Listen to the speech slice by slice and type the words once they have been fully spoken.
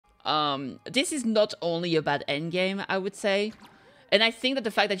This is not only a bad endgame, I would say. And I think that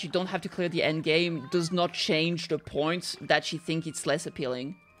the fact that you don't have to clear the endgame does not change the point that she thinks it's less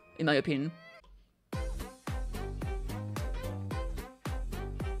appealing, in my opinion.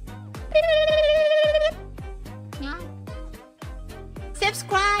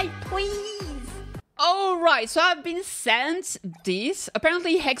 Subscribe, please! Alright, so I've been sent this.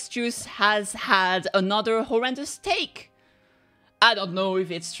 Apparently HEXJUICE has had another horrendous take. I don't know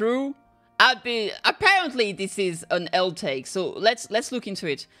if it's true. Apparently this is an L take, so let's look into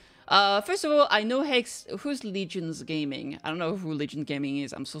it. First of all, I know who's Legions Gaming? I don't know who Legion Gaming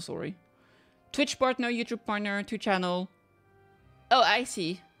is, I'm so sorry. Twitch partner, YouTube partner, 2 channel. Oh, I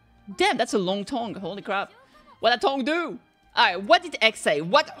see. Damn, that's a long tongue, holy crap. What'd that tongue do? Alright, what did Hex say?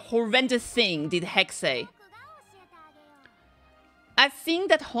 What horrendous thing did Hex say? I think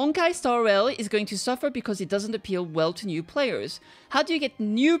that Honkai Star Rail is going to suffer because it doesn't appeal well to new players. How do you get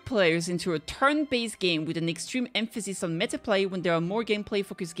new players into a turn-based game with an extreme emphasis on meta play when there are more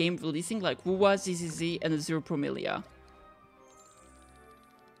gameplay-focused games releasing like Wuwa, ZZZ, and Zero Promilia?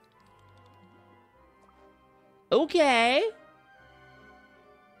 Okay.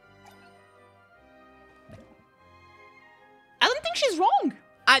 I don't think she's wrong.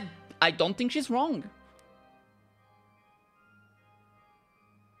 I don't think she's wrong.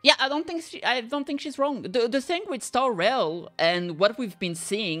 Yeah, I don't think she's wrong. The thing with Star Rail and what we've been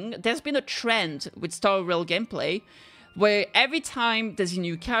seeing, there's been a trend with Star Rail gameplay where every time there's a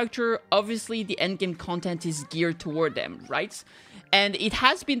new character, obviously the endgame content is geared toward them, right? And it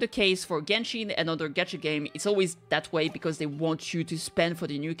has been the case for Genshin and other gacha game. It's always that way because they want you to spend for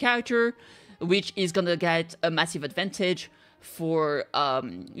the new character, which is gonna get a massive advantage for,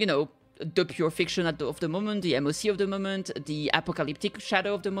 you know, the pure fiction of the moment, the MOC of the moment, the apocalyptic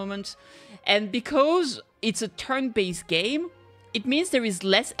shadow of the moment. And because it's a turn-based game, it means there is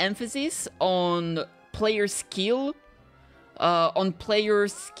less emphasis on player skill. Because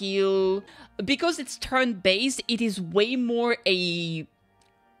it's turn-based, it is way more a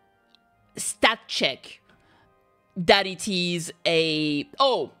stat check than it is a,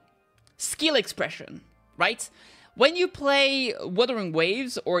 skill expression, right? When you play Wuthering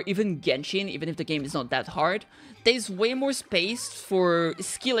Waves, or even Genshin, even if the game is not that hard, there's way more space for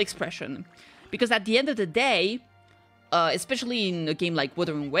skill expression. Because at the end of the day, especially in a game like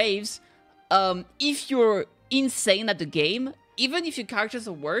Wuthering Waves, if you're insane at the game, even if your characters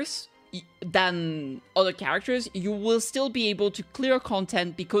are worse than other characters, you will still be able to clear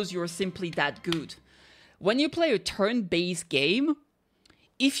content because you're simply that good. When you play a turn-based game,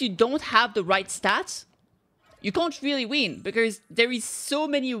 if you don't have the right stats, you can't really win, because there is so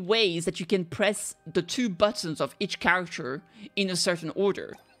many ways that you can press the 2 buttons of each character in a certain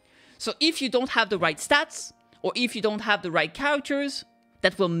order. So if you don't have the right stats, or if you don't have the right characters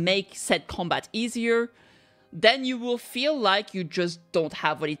that will make said combat easier, then you will feel like you just don't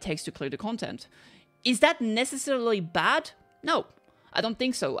have what it takes to clear the content. Is that necessarily bad? No, I don't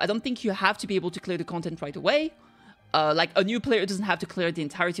think so. I don't think you have to be able to clear the content right away. Like, a new player doesn't have to clear the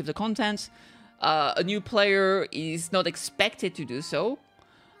entirety of the content. A new player is not expected to do so.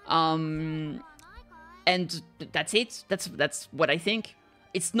 And that's it. That's what I think.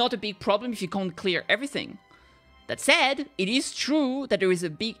 It's not a big problem if you can't clear everything. That said, it is true that there is a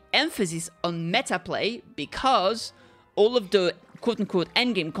big emphasis on meta play because all of the quote-unquote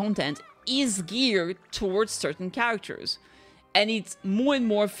endgame content is geared towards certain characters. And it more and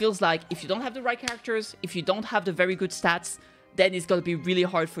more feels like if you don't have the right characters, if you don't have the very good stats, then it's gonna be really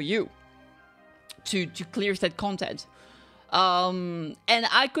hard for you to clear that content. And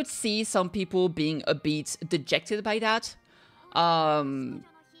I could see some people being a bit dejected by that.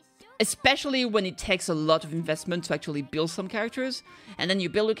 Especially when it takes a lot of investment to actually build some characters. And then you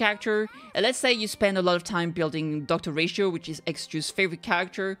build a character, and let's say you spend a lot of time building Dr. Ratio, which is HSR's favorite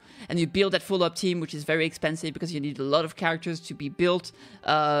character, and you build that follow-up team, which is very expensive because you need a lot of characters to be built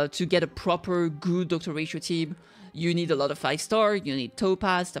to get a proper, good Dr. Ratio team. You need a lot of 5-star, you need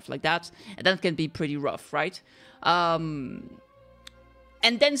Topaz, stuff like that, and that can be pretty rough, right? And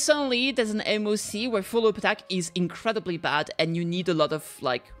then suddenly there's an MOC where follow-up attack is incredibly bad, and you need a lot of,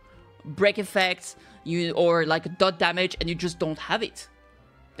 like, break effects, or like dot damage, and you just don't have it.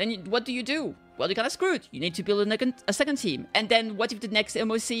 Then what do? Well, you're kind of screwed. You need to build a second team. And then what if the next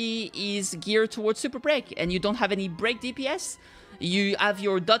MOC is geared towards super break, and you don't have any break DPS? You have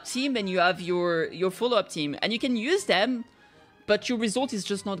your dot team, and you have your follow-up team, and you can use them, but your result is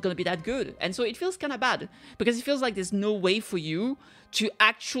just not going to be that good. And so it feels kind of bad, because it feels like there's no way for you to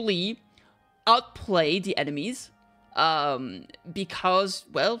actually outplay the enemies, because,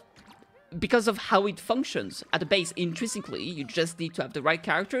 well, because of how it functions at the base intrinsically. You just need to have the right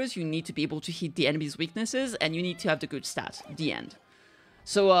characters, you need to be able to hit the enemy's weaknesses, and you need to have the good stats, the end.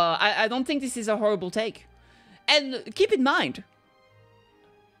 So I don't think this is a horrible take. And keep in mind,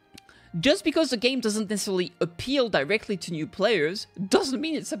 just because the game doesn't necessarily appeal directly to new players, doesn't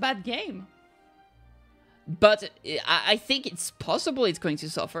mean it's a bad game. But I think it's possible it's going to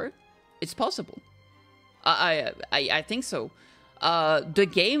suffer. It's possible. I think so. The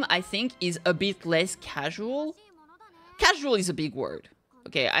game, I think, is a bit less casual. Casual is a big word.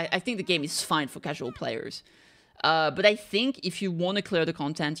 Okay, I think the game is fine for casual players. But I think if you want to clear the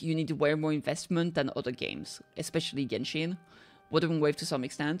content, you need way more investment than other games, especially Genshin, Wuthering Wave to some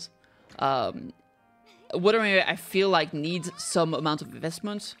extent. Wuthering Wave, I feel like needs some amount of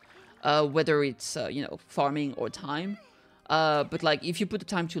investment, whether it's you know, farming or time. But like if you put the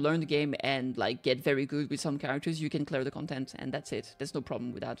time to learn the game and like get very good with some characters, you can clear the content, and that's it. There's no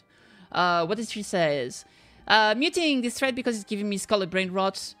problem with that. What did she says? Muting this thread because it's giving me scarlet brain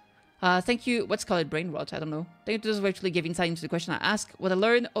rot. Thank you. What's scarlet brain rot? I don't know. Thank you to actually give insight into the question I asked. What I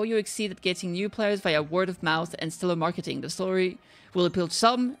learned, oh, you exceed at getting new players via word of mouth and stellar marketing. The story will appeal to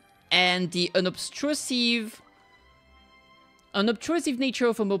some, and the unobtrusive nature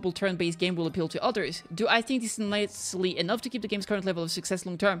of a mobile turn-based game will appeal to others. Do I think this is necessarily enough to keep the game's current level of success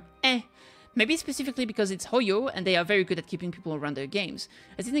long-term? Maybe specifically because it's Hoyo and they are very good at keeping people around their games.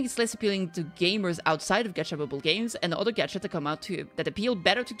 I think it's less appealing to gamers outside of gacha mobile games, and the other gacha that come out that appeal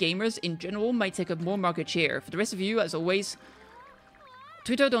better to gamers in general might take up more market share. For the rest of you, as always,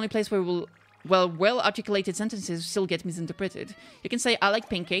 Twitter, the only place where well-articulated sentences still get misinterpreted. You can say, I like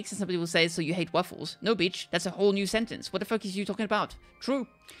pancakes, and somebody will say, so you hate waffles. No, bitch, that's a whole new sentence. What the fuck is you talking about? True.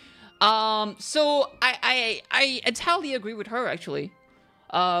 So I entirely agree with her, actually.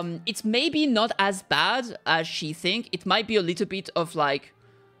 It's maybe not as bad as she think. It might be a little bit of, like,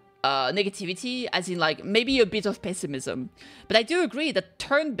 negativity, as in, like, maybe a bit of pessimism. But I do agree that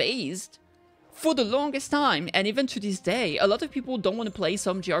turn-based, for the longest time, and even to this day, a lot of people don't want to play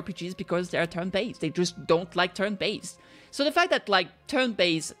some JRPGs because they're turn-based. They just don't like turn-based. So the fact that, like,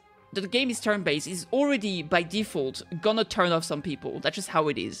 turn-based, that the game is turn-based, is already, by default, gonna turn off some people. That's just how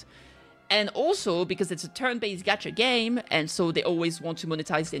it is. And also, because it's a turn-based gacha game, and so they always want to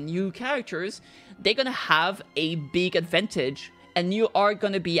monetize their new characters, they're gonna have a big advantage, and you are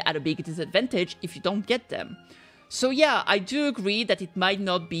gonna be at a big disadvantage if you don't get them. So yeah, I do agree that it might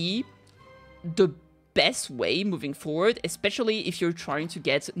not be the best way moving forward, especially if you're trying to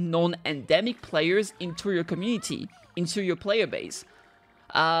get non-endemic players into your community, into your player base.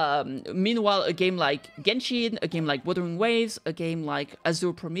 Meanwhile, a game like Genshin, a game like Wuthering Waves, a game like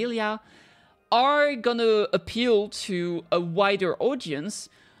Azure Promelia are gonna appeal to a wider audience,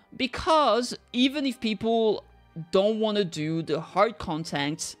 because even if people don't want to do the hard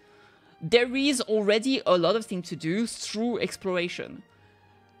content, there is already a lot of things to do through exploration.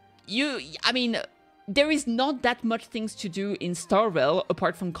 I mean, there is not that much things to do in Star Rail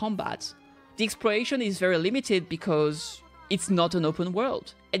apart from combat. The exploration is very limited because it's not an open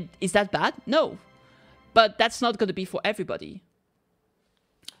world. And is that bad? No. But that's not going to be for everybody.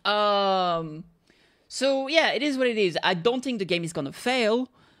 So yeah, it is what it is. I don't think the game is going to fail.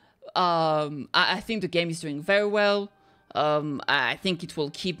 I think the game is doing very well. I think it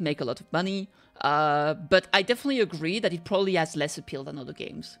will make a lot of money. But I definitely agree that it probably has less appeal than other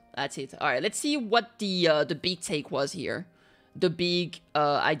games. That's it. All right, let's see what the big take was here. The big,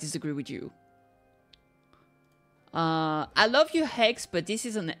 I disagree with you. I love you, Hex, but this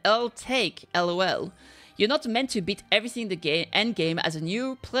is an L take, LOL. You're not meant to beat everything in the end game as a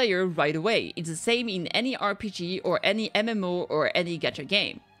new player right away. It's the same in any RPG or any MMO or any gacha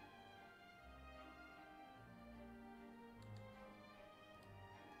game.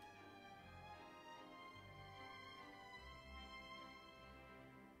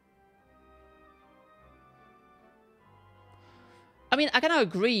 I mean, I kind of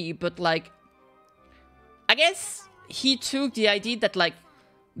agree, but like, I guess he took the idea that like,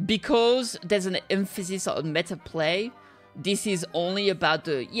 because there's an emphasis on meta play, this is only about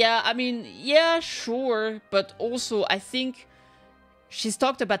the, yeah, I mean, yeah, sure, but also I think she's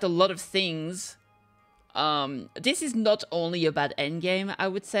talked about a lot of things. This is not only about endgame, I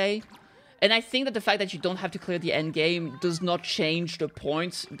would say. And I think that the fact that you don't have to clear the endgame does not change the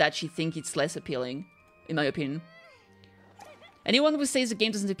point that she thinks it's less appealing, in my opinion. Anyone who says the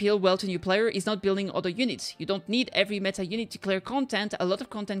game doesn't appeal well to a new player is not building other units. You don't need every meta unit to clear content. A lot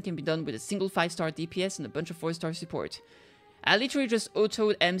of content can be done with a single 5-star DPS and a bunch of 4-star support. I literally just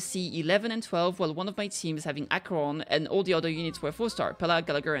autoed MC 11 and 12 while one of my teams having Acheron and all the other units were 4-star, Pela,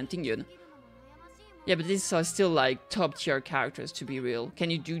 Gallagher and Tingyun. Yeah, but these are still like top tier characters, to be real.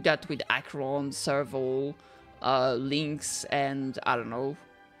 Can you do that with Acheron, Serval, Lynx, and I don't know,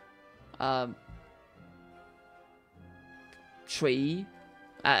 Tree?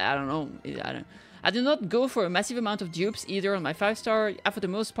 I don't know. I do not go for a massive amount of dupes either on my 5-star. I, for the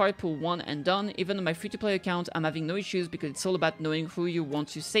most part, pull one and done. Even on my free-to-play account, I'm having no issues because it's all about knowing who you want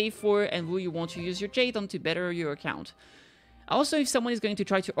to save for and who you want to use your Jade on to better your account. Also, if someone is going to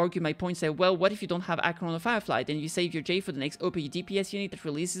try to argue my point, say, well, what if you don't have Acheron or Firefly? Then you save your Jade for the next OP DPS unit that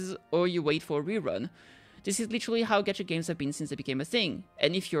releases, or you wait for a rerun. This is literally how gacha games have been since they became a thing.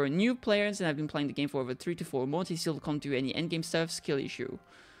 And if you're a new player and have been playing the game for over 3 to 4 months, you still can't do any endgame stuff, skill issue.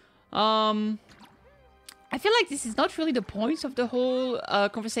 I feel like this is not really the point of the whole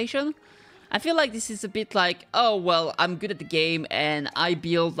conversation. I feel like this is a bit like, oh, well, I'm good at the game and I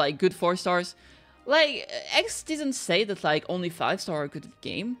build like good 4 stars. Like, X didn't say that like only 5-star are good at the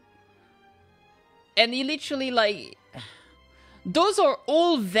game. And he literally like, those are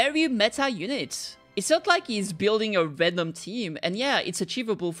all very meta units. It's not like he's building a random team. And yeah, it's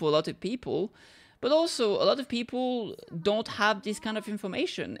achievable for a lot of people. But also, a lot of people don't have this kind of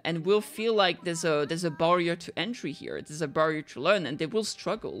information and will feel like there's a barrier to entry here. There's a barrier to learn and they will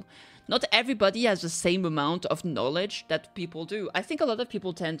struggle. Not everybody has the same amount of knowledge that people do. I think a lot of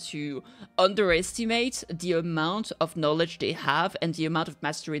people tend to underestimate the amount of knowledge they have and the amount of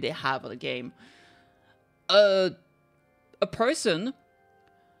mastery they have on a game. A person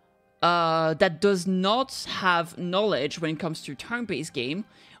that does not have knowledge when it comes to turn-based game,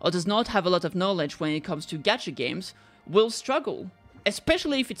 or does not have a lot of knowledge when it comes to gacha games, will struggle,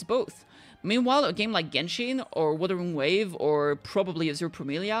 especially if it's both. Meanwhile, a game like Genshin, or Wuthering Wave, or probably Azure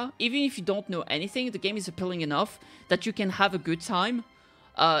Promelia, even if you don't know anything, the game is appealing enough that you can have a good time,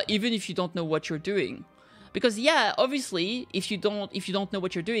 even if you don't know what you're doing. Because yeah, obviously, if you don't know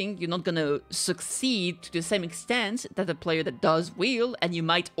what you're doing, you're not gonna succeed to the same extent that a player that does will, and you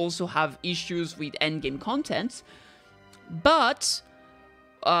might also have issues with endgame content. But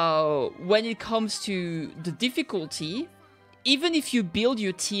when it comes to the difficulty, even if you build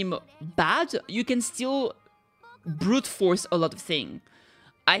your team bad, you can still brute force a lot of things.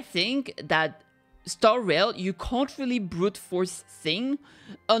 I think that Star Rail, you can't really brute force thing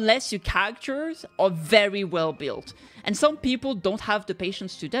unless your characters are very well built. And some people don't have the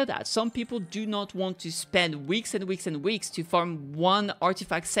patience to do that. Some people do not want to spend weeks and weeks and weeks to farm one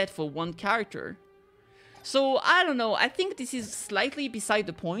artifact set for one character. So, I don't know, I think this is slightly beside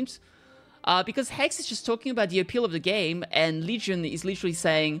the point. Because Hex is just talking about the appeal of the game, and Legion is literally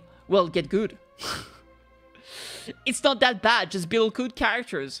saying, well, get good. It's not that bad, just build good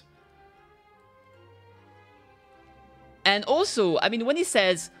characters. And also, I mean, when he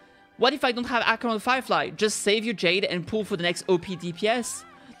says, what if I don't have Acheron or Firefly? Just save your Jade and pull for the next OP DPS.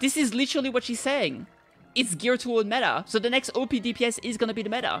 This is literally what she's saying. It's geared toward meta, so the next OP DPS is gonna be the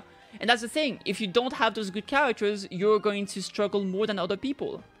meta. And that's the thing, if you don't have those good characters, you're going to struggle more than other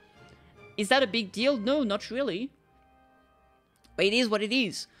people. Is that a big deal? No, not really. But it is what it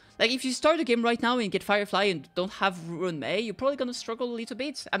is. Like, if you start the game right now and you get Firefly and don't have Ruin May, you're probably gonna struggle a little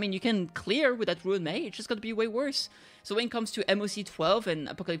bit. I mean, you can clear with that Ruin May, it's just gonna be way worse. So when it comes to MOC 12 and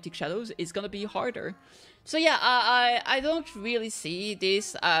Apocalyptic Shadows, it's gonna be harder. So yeah, I don't really see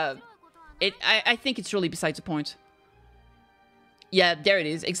this. I think it's really besides the point. Yeah, there it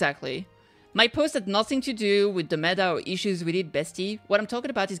is, exactly. My post had nothing to do with the meta or issues with it, bestie. What I'm talking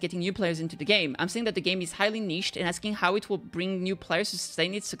about is getting new players into the game. I'm saying that the game is highly niched and asking how it will bring new players to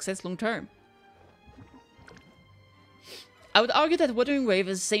sustain its success long term. I would argue that Wuthering Wave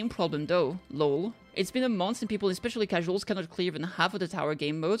has the same problem though, lol. It's been a month and people, especially casuals, cannot clear even half of the tower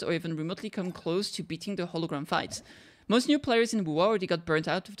game modes or even remotely come close to beating the hologram fights. Most new players in WoW already got burnt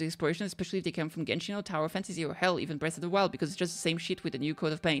out of the exploration, especially if they come from Genshin or Tower Fantasy or hell, even Breath of the Wild, because it's just the same shit with a new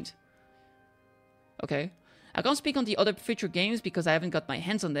coat of paint. Okay. I can't speak on the other future games because I haven't got my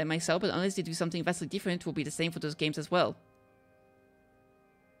hands on them myself, but unless they do something vastly different, it will be the same for those games as well.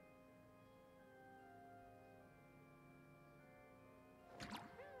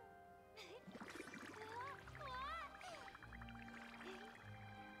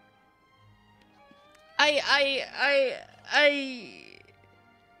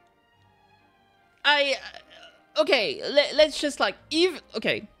 Okay, let's just like,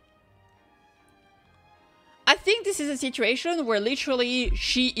 okay. I think this is a situation where literally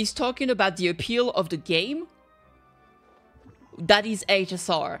she is talking about the appeal of the game. That is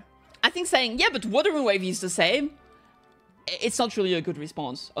HSR. I think saying, yeah, but Wuthering Wave is the same. It's not really a good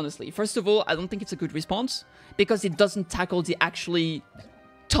response, honestly. First of all, I don't think it's a good response because it doesn't tackle the actually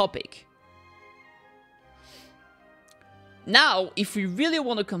topic. Now, if we really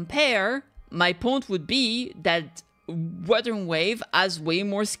want to compare, my point would be that Wuthering Wave has way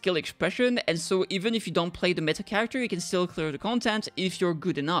more skill expression, and so even if you don't play the meta character, you can still clear the content if you're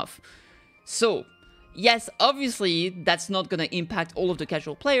good enough. So, yes, obviously, that's not gonna impact all of the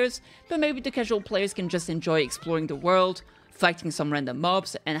casual players, but maybe the casual players can just enjoy exploring the world, fighting some random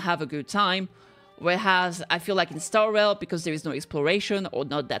mobs, and have a good time. Whereas, I feel like in Star Rail, because there is no exploration, or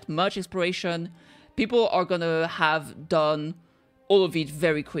not that much exploration, people are gonna have done all of it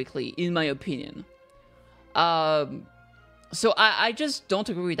very quickly, in my opinion. So I just don't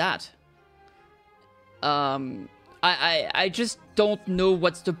agree with that. I just don't know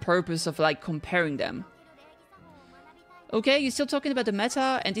what's the purpose of, like, comparing them. Okay, you're still talking about the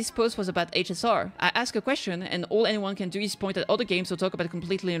meta, and this post was about HSR. I ask a question, and all anyone can do is point at other games or talk about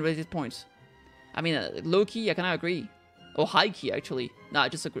completely unrelated points. I mean, low-key, I kinda agree. Or high-key, actually. No, I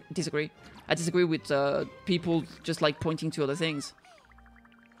just disagree. I disagree with people just, like, pointing to other things.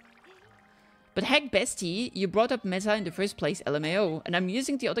 But heck, bestie, you brought up meta in the first place, LMAO, and I'm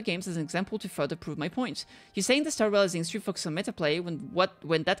using the other games as an example to further prove my point. You're saying the Star Rail is an extreme focus on meta play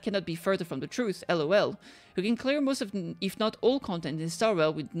when that cannot be further from the truth, LOL. You can clear most of, if not all content in Star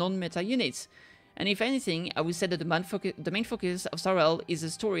Rail with non-meta units. And if anything, I would say that the main focus of Star Rail is the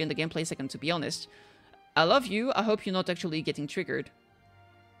story and the gameplay second, to be honest. I love you, I hope you're not actually getting triggered.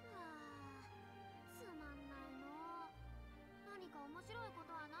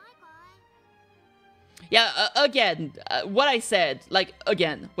 Yeah, again, what I said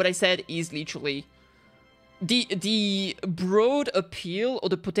is literally the broad appeal or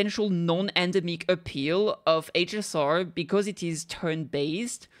the potential non-endemic appeal of HSR, because it is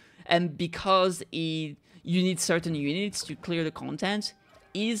turn-based and because you need certain units to clear the content,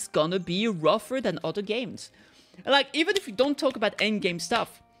 is gonna be rougher than other games. Like, even if we don't talk about endgame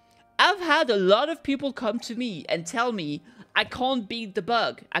stuff, I've had a lot of people come to me and tell me, I can't beat the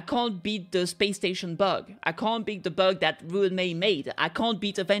bug. I can't beat the space station bug. I can't beat the bug that Ruin May made. I can't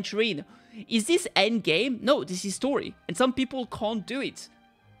beat Aventurine. Is this endgame? No, this is story. And some people can't do it.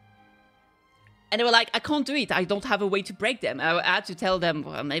 And they were like, I can't do it. I don't have a way to break them. I had to tell them,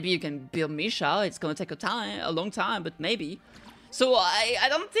 well, maybe you can build Misha. It's going to take a long time, but maybe. So I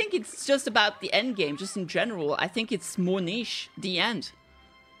don't think it's just about the endgame, just in general. I think it's more niche, the end.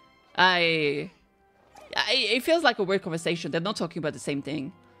 It feels like a weird conversation. They're not talking about the same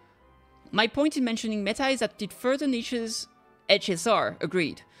thing. My point in mentioning meta is that it further niches HSR.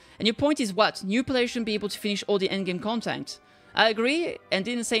 Agreed. And your point is what? New players shouldn't be able to finish all the endgame content. I agree, and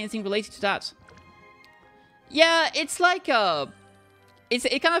didn't say anything related to that. Yeah, it's like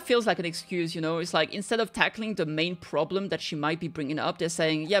it kind of feels like an excuse, you know? It's like, instead of tackling the main problem that she might be bringing up, they're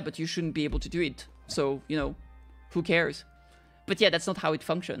saying, yeah, but you shouldn't be able to do it. So, you know, who cares? But yeah, that's not how it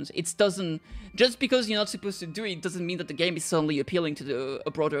functions. It doesn't... Just because you're not supposed to do it doesn't mean that the game is suddenly appealing to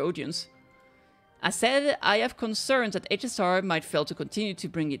a broader audience. I said I have concerns that HSR might fail to continue to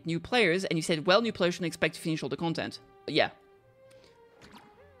bring in new players, and you said, well, new players shouldn't expect to finish all the content. Yeah.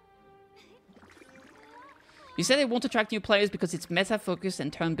 You said they won't attract new players because it's meta-focused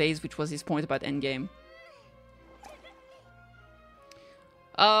and turn-based, which was his point about endgame.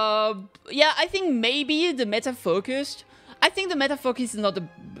 Yeah, I think maybe the meta-focused... I think the meta-focus is not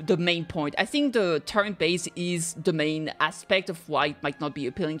the main point. I think the turn-based is the main aspect of why it might not be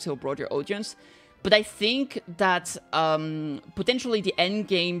appealing to a broader audience. But I think that potentially the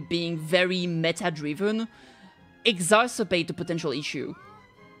endgame being very meta-driven exacerbate the potential issue.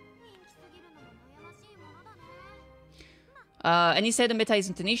 And he said the meta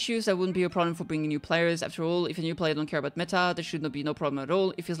isn't an issue, so that wouldn't be a problem for bringing new players. After all, if a new player don't care about meta, there should not be no problem at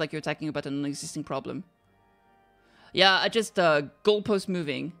all. It feels like you're attacking about a non-existing problem. Yeah, I just, goalpost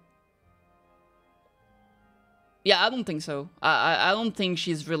moving. Yeah, I don't think so. I don't think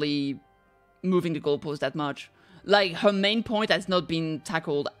she's really moving the goalpost that much. Like, her main point has not been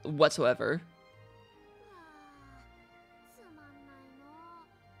tackled whatsoever.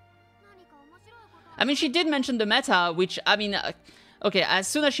 I mean, she did mention the meta, which, I mean, okay, as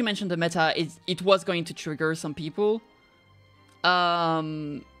soon as she mentioned the meta, it was going to trigger some people.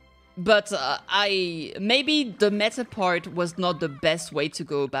 But maybe the meta part was not the best way to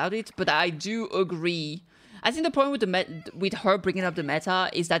go about it, but I do agree. I think the point with her bringing up the meta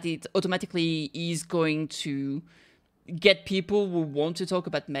is that it automatically is going to get people who want to talk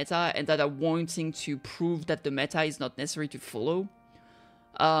about meta and that are wanting to prove that the meta is not necessary to follow.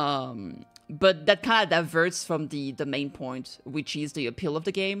 But that kind of diverts from the main point, which is the appeal of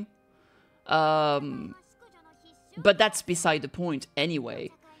the game. But that's beside the point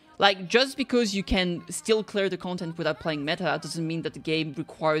anyway. Like, just because you can still clear the content without playing meta doesn't mean that the game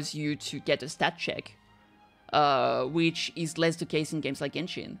requires you to get a stat check. which is less the case in games like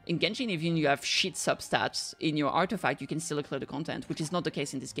Genshin. In Genshin, even you have shit substats in your artifact, you can still clear the content, which is not the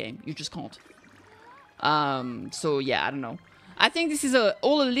case in this game. You just can't. So yeah, I don't know. I think this is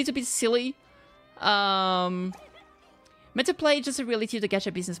all a little bit silly. Meta play is just a reality of the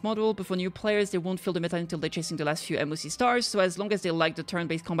gacha business model, but for new players, they won't feel the meta until they're chasing the last few MOC stars, so as long as they like the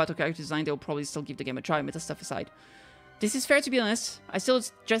turn-based combat or character design, they'll probably still give the game a try, meta stuff aside. This is fair, to be honest. I still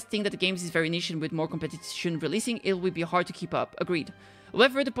just think that the game is very niche, and with more competition releasing, it will be hard to keep up. Agreed.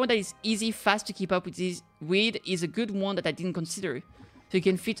 However, the point that it's easy, fast to keep up with is a good one that I didn't consider, so you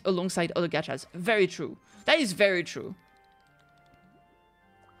can fit alongside other gachas. Very true. That is very true.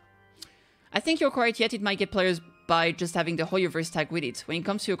 I think you're correct, yet it might get players by just having the Hoyoverse tag with it. When it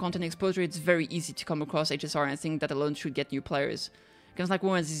comes to your content exposure, it's very easy to come across HSR, and I think that alone should get new players. Games like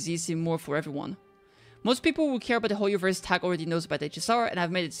Warren is easy more for everyone. Most people who care about the Hoyoverse tag already knows about HSR, and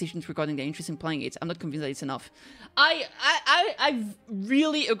have made decisions regarding their interest in playing it. I'm not convinced that it's enough. I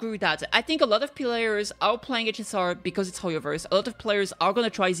really agree with that. I think a lot of players are playing HSR because it's Hoyoverse. A lot of players are gonna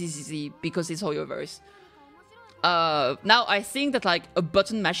try ZZZ because it's Hoyoverse. Now, I think that like a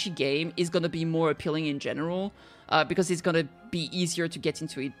button mashy game is gonna be more appealing in general, because it's gonna be easier to get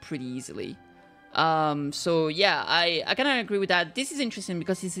into it pretty easily. So yeah, I kind of agree with that. This is interesting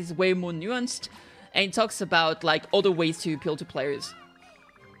because this is way more nuanced, and it talks about like other ways to appeal to players.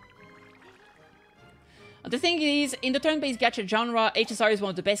 The thing is, in the turn-based gacha genre, HSR is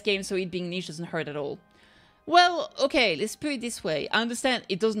one of the best games, so it being niche doesn't hurt at all. Well, okay, let's put it this way. I understand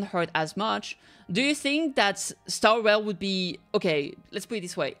it doesn't hurt as much. Do you think that Star Rail would be... Okay, let's put it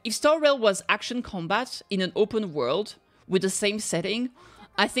this way. If Star Rail was action combat in an open world with the same setting,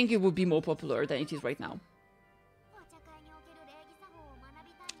 I think it would be more popular than it is right now.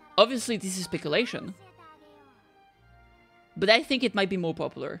 Obviously, this is speculation. But I think it might be more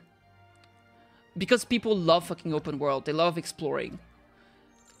popular. Because people love fucking open world. They love exploring.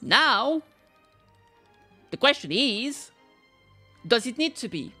 Now... the question is, does it need to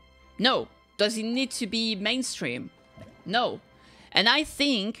be? No. Does it need to be mainstream? No. And I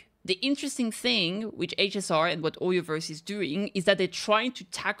think the interesting thing with HSR and what Hoyoverse is doing is that they're trying to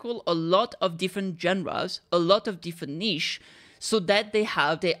tackle a lot of different genres, a lot of different niche, so that they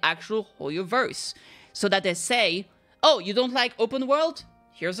have the actual Hoyoverse. So that they say, oh, you don't like open world?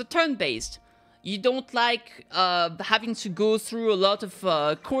 Here's a turn-based. You don't like having to go through a lot of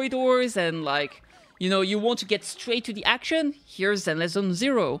corridors and like... You know, you want to get straight to the action? Here's Zenless Zone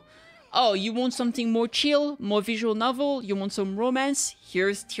Zero. Oh, you want something more chill, more visual novel? You want some romance?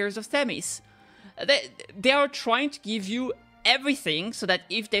 Here's Tears of Themis. They are trying to give you everything so that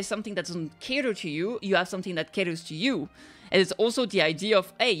if there's something that doesn't cater to you, you have something that caters to you. And it's also the idea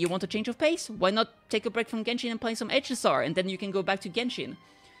of, hey, you want a change of pace? Why not take a break from Genshin and play some HSR? And then you can go back to Genshin.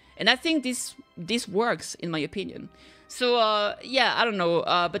 And I think this works, in my opinion. So, yeah, I don't know,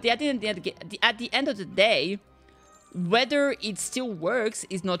 but at the end of the day, whether it still works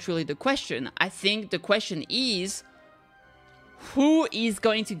is not really the question. I think the question is, who is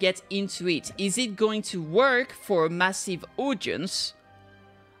going to get into it? Is it going to work for a massive audience?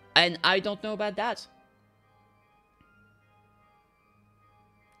 And I don't know about that.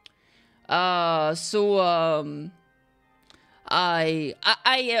 I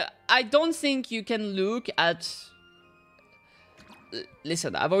don't think you can look at...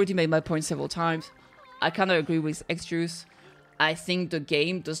 Listen, I've already made my point several times. I kind of agree with HEXJUICE. I think the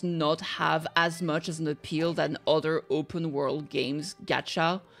game does not have as much as an appeal than other open world games,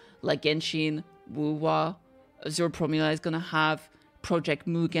 gacha, like Genshin, Wuwa, Zero Promila is gonna have, Project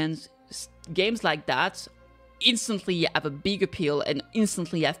Mugen. Games like that instantly have a big appeal and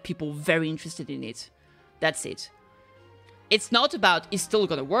instantly have people very interested in it. That's it. It's not about it's still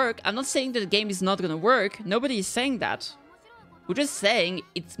gonna work. I'm not saying that the game is not gonna work. Nobody is saying that. We're just saying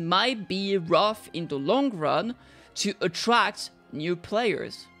it might be rough in the long run to attract new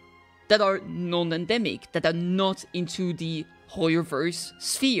players that are non-endemic, that are not into the Hoyoverse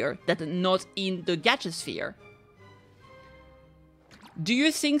sphere, that are not in the gacha sphere. Do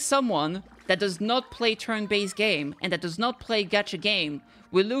you think someone that does not play turn-based game and that does not play gacha game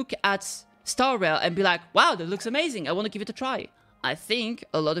will look at Star Rail and be like, wow, that looks amazing, I want to give it a try? I think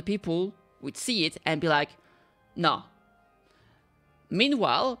a lot of people would see it and be like, nah.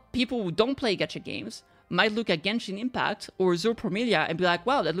 Meanwhile, people who don't play gacha games might look at Genshin Impact or Zero Promila and be like,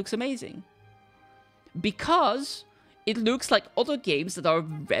 wow, that looks amazing. Because it looks like other games that are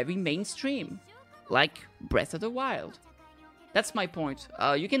very mainstream, like Breath of the Wild. That's my point.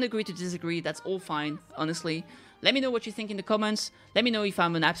 You can agree to disagree, that's all fine, honestly. Let me know what you think in the comments. Let me know if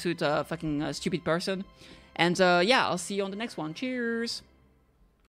I'm an absolute fucking stupid person. And yeah, I'll see you on the next one. Cheers!